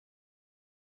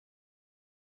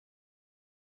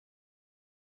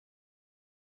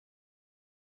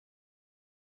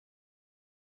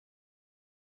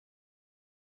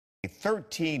A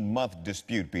 13-month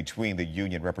dispute between the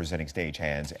union representing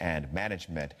stagehands and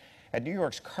management at New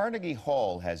York's Carnegie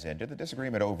Hall has ended. The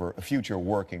disagreement over future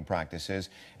working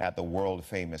practices at the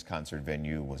world-famous concert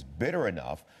venue was bitter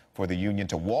enough for the union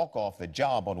to walk off the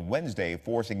job on Wednesday,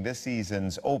 forcing this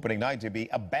season's opening night to be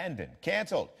abandoned,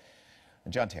 canceled.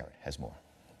 And John Terrett has more.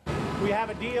 We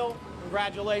have a deal.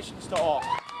 Congratulations to all.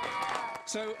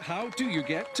 So how do you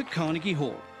get to Carnegie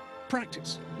Hall?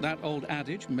 Practice. That old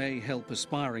adage may help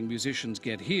aspiring musicians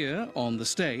get here on the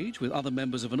stage with other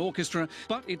members of an orchestra,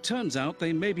 but it turns out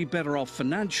they may be better off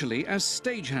financially as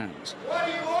stagehands. What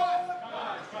do you want?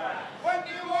 When do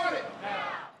you want it?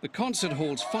 The concert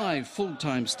hall's 5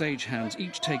 full-time stagehands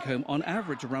each take home on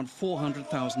average around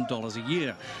 $400,000 a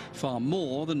year, far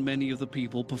more than many of the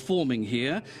people performing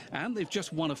here, and they've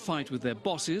just won a fight with their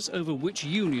bosses over which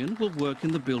union will work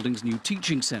in the building's new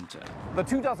teaching center. The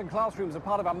 24 classrooms are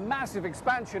part of a massive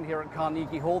expansion here at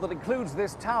Carnegie Hall that includes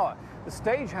this tower. The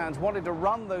stagehands wanted to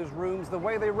run those rooms the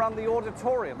way they run the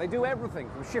auditorium. They do everything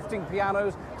from shifting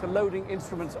pianos to loading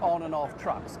instruments on and off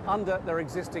trucks under their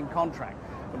existing contract.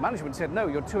 The management said, no,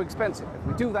 you're too expensive. If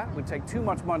we do that, we'd take too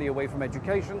much money away from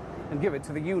education and give it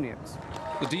to the unions.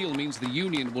 The deal means the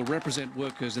union will represent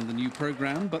workers in the new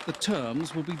program, but the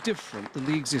terms will be different than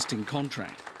the existing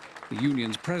contract. The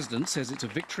union's president says it's a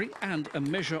victory and a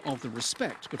measure of the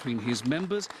respect between his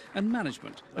members and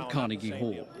management at Carnegie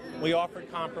Hall. We offered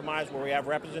compromise where we have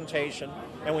representation,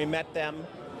 and we met them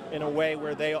in a way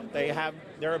where they have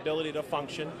their ability to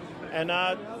function. And,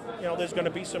 you know, there's going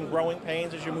to be some growing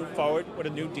pains as you move forward with a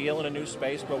new deal and a new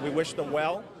space, but we wish them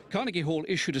well. Carnegie Hall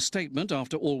issued a statement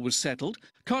after all was settled.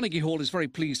 Carnegie Hall is very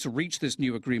pleased to reach this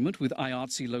new agreement with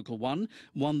IATSE Local 1,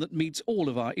 one that meets all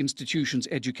of our institution's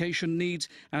education needs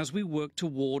as we work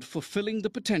toward fulfilling the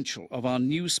potential of our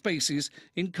new spaces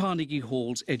in Carnegie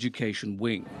Hall's education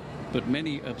wing. But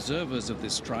many observers of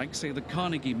this strike say the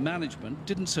Carnegie management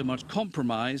didn't so much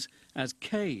compromise as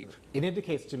cave. It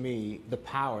indicates to me the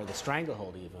power, the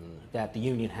stranglehold even, that the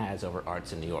union has over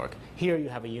arts in New York. Here you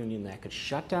have a union that could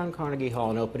shut down Carnegie Hall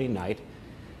on opening night.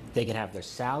 They could have their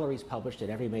salaries published at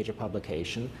every major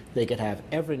publication. They could have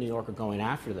every New Yorker going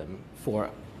after them for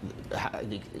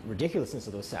the ridiculousness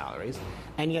of those salaries,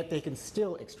 and yet they can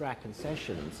still extract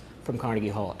concessions from Carnegie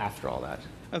Hall after all that.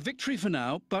 A victory for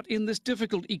now, but in this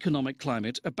difficult economic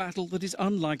climate, a battle that is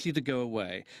unlikely to go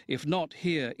away, if not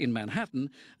here in Manhattan,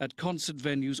 at concert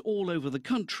venues all over the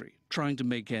country, trying to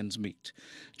make ends meet.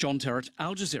 John Terrett,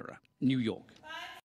 Al Jazeera, New York.